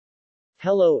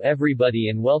Hello everybody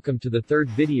and welcome to the third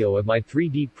video of my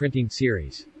 3D printing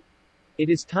series.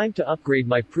 It is time to upgrade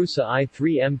my Prusa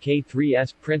I3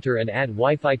 MK3S printer and add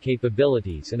Wi-Fi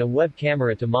capabilities and a web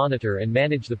camera to monitor and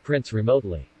manage the prints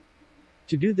remotely.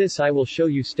 To do this I will show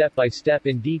you step by step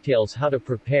in details how to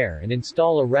prepare and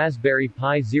install a Raspberry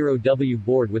Pi Zero W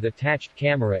board with attached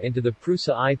camera into the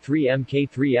Prusa I3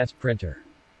 MK3S printer.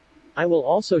 I will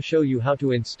also show you how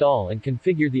to install and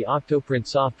configure the OctoPrint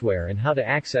software and how to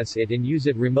access it and use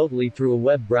it remotely through a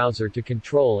web browser to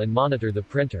control and monitor the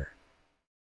printer.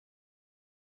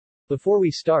 Before we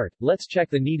start, let's check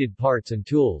the needed parts and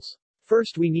tools.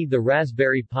 First we need the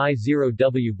Raspberry Pi Zero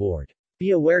W board.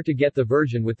 Be aware to get the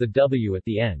version with the W at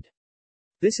the end.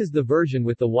 This is the version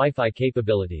with the Wi-Fi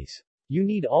capabilities. You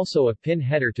need also a pin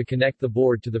header to connect the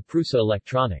board to the Prusa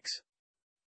electronics.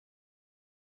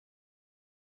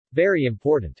 Very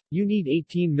important. You need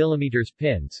 18mm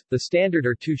pins, the standard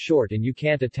are too short and you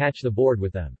can't attach the board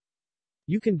with them.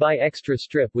 You can buy extra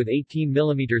strip with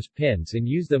 18mm pins and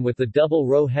use them with the double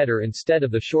row header instead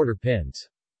of the shorter pins.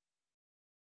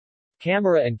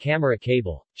 Camera and camera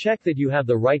cable. Check that you have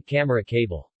the right camera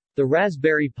cable. The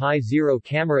Raspberry Pi Zero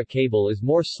camera cable is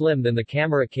more slim than the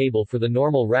camera cable for the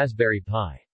normal Raspberry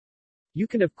Pi. You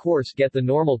can of course get the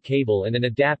normal cable and an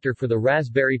adapter for the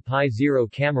Raspberry Pi Zero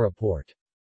camera port.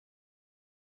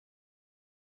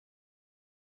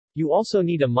 You also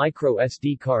need a micro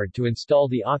SD card to install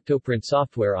the OctoPrint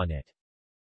software on it.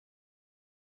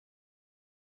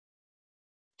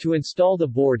 To install the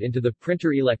board into the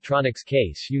printer electronics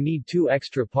case you need two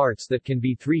extra parts that can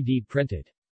be 3D printed.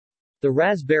 The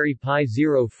Raspberry Pi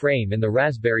Zero frame and the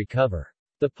Raspberry cover.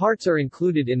 The parts are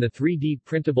included in the 3D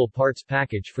printable parts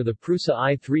package for the Prusa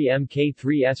I3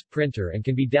 MK3S printer and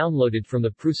can be downloaded from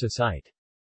the Prusa site.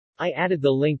 I added the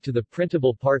link to the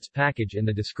printable parts package in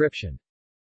the description.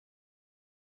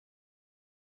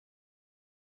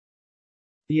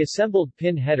 The assembled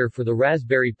pin header for the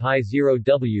Raspberry Pi Zero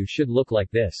W should look like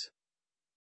this.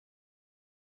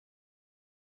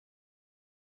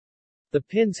 The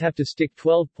pins have to stick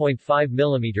 12.5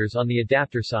 mm on the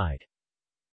adapter side.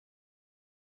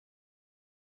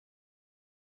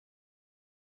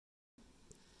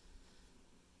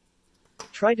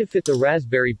 Try to fit the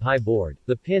Raspberry Pi board,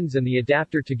 the pins and the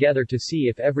adapter together to see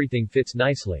if everything fits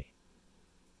nicely.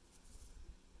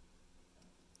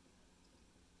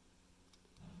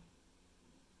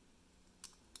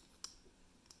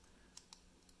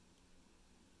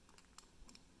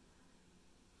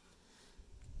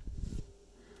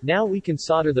 Now we can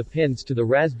solder the pins to the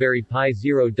Raspberry Pi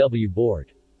Zero W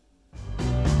board.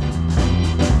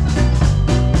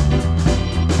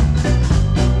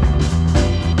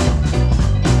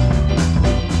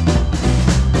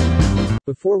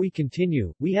 Before we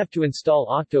continue, we have to install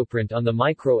OctoPrint on the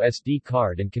micro SD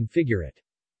card and configure it.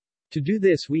 To do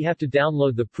this we have to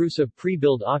download the Prusa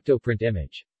pre-built OctoPrint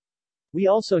image. We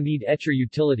also need Etcher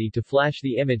utility to flash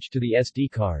the image to the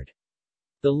SD card.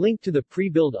 The link to the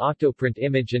pre-built OctoPrint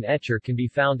image and Etcher can be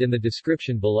found in the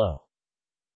description below.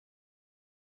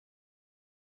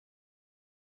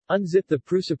 Unzip the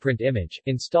PrusaPrint image,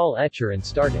 install Etcher and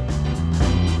start it.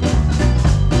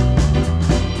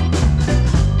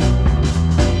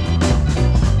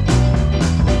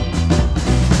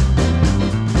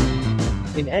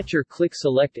 In Etcher click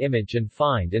Select Image and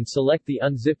find and select the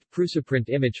unzipped PrusaPrint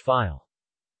image file.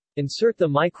 Insert the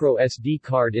micro SD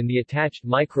card in the attached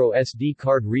micro SD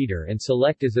card reader and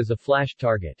select as a flash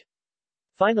target.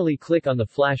 Finally click on the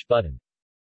flash button.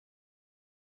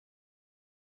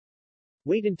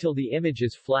 Wait until the image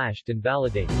is flashed and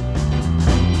validated.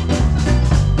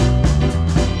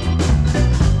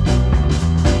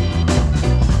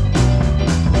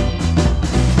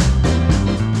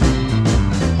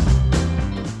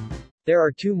 There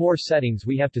are two more settings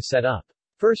we have to set up.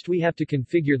 First we have to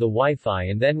configure the Wi-Fi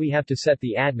and then we have to set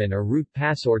the admin or root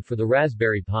password for the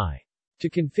Raspberry Pi.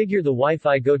 To configure the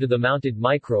Wi-Fi go to the mounted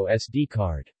micro SD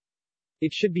card.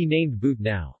 It should be named boot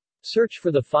now. Search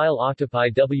for the file octopi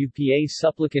wpa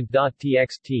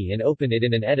supplicant.txt and open it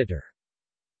in an editor.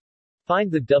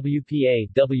 Find the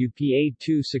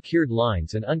WPA2 secured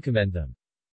lines and uncomment them.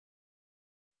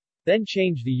 Then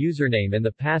change the username and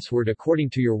the password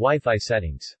according to your Wi-Fi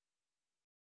settings.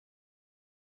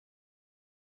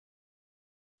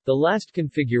 The last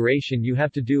configuration you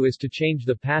have to do is to change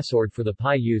the password for the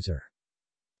Pi user.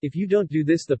 If you don't do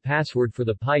this the password for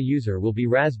the Pi user will be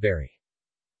Raspberry.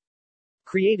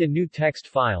 Create a new text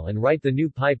file and write the new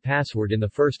Pi password in the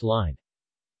first line.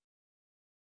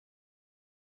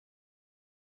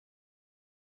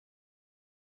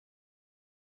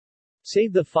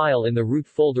 Save the file in the root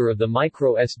folder of the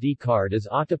micro SD card as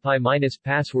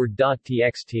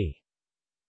octopi-password.txt.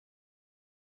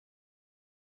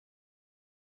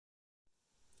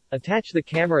 Attach the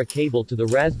camera cable to the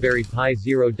Raspberry Pi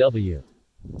 0W.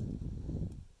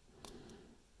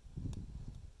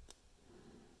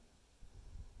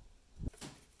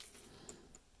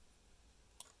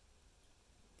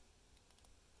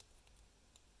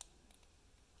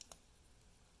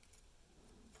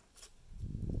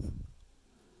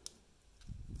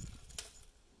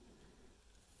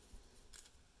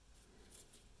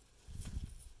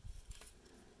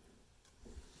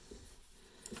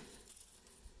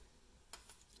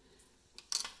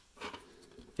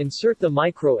 Insert the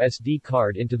micro SD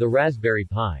card into the Raspberry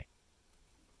Pi.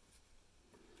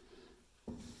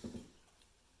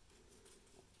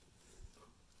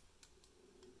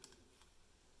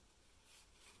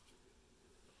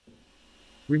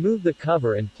 Remove the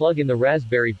cover and plug in the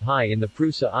Raspberry Pi in the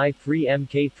Prusa I3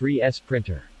 MK3S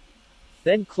printer.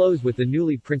 Then close with the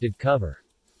newly printed cover.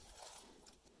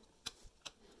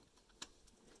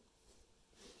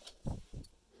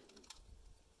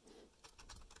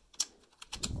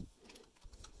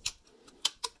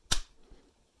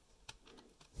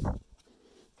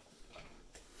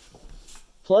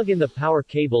 Plug in the power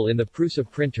cable in the Prusa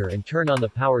printer and turn on the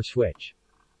power switch.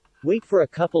 Wait for a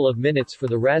couple of minutes for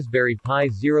the Raspberry Pi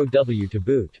 0W to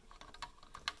boot.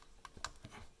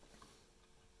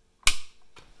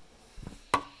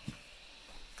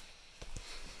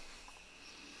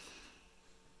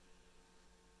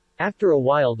 After a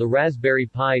while the Raspberry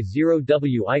Pi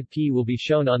 0W IP will be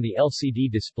shown on the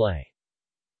LCD display.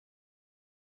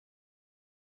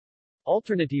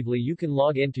 Alternatively, you can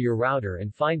log into your router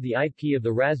and find the IP of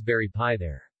the Raspberry Pi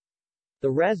there. The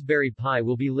Raspberry Pi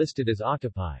will be listed as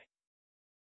OctoPrint.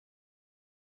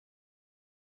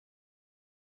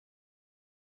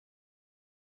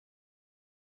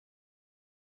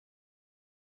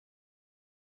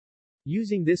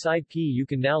 Using this IP you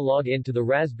can now log into the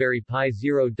Raspberry Pi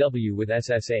 0W with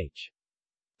SSH.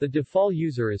 The default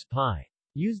user is Pi.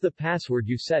 Use the password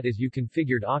you set as you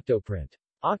configured OctoPrint.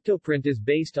 OctoPrint is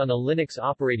based on a Linux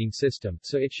operating system,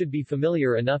 so it should be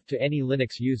familiar enough to any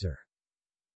Linux user.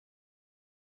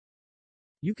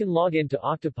 You can log into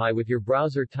OctoPrint with your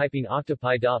browser typing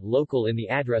octopi.local in the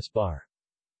address bar.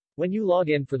 When you log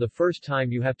in for the first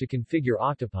time you have to configure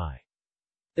OctoPrint.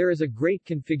 There is a great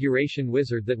configuration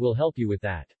wizard that will help you with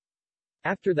that.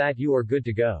 After that you are good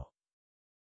to go.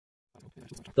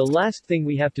 The last thing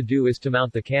we have to do is to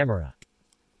mount the camera.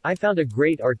 I found a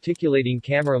great articulating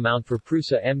camera mount for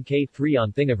Prusa MK3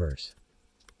 on Thingiverse.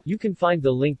 You can find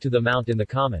the link to the mount in the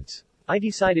comments. I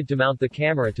decided to mount the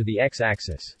camera to the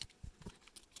X-axis.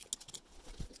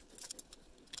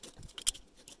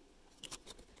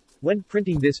 When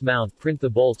printing this mount, print the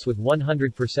bolts with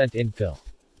 100% infill.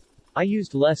 I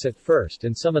used less at first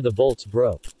and some of the bolts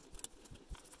broke.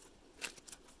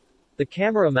 The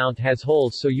camera mount has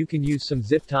holes so you can use some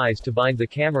zip ties to bind the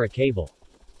camera cable.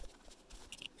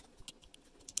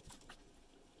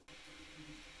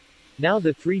 Now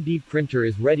the 3D printer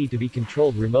is ready to be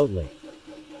controlled remotely.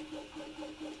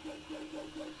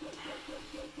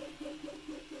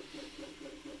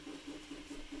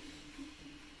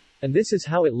 And this is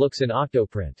how it looks in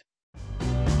OctoPrint.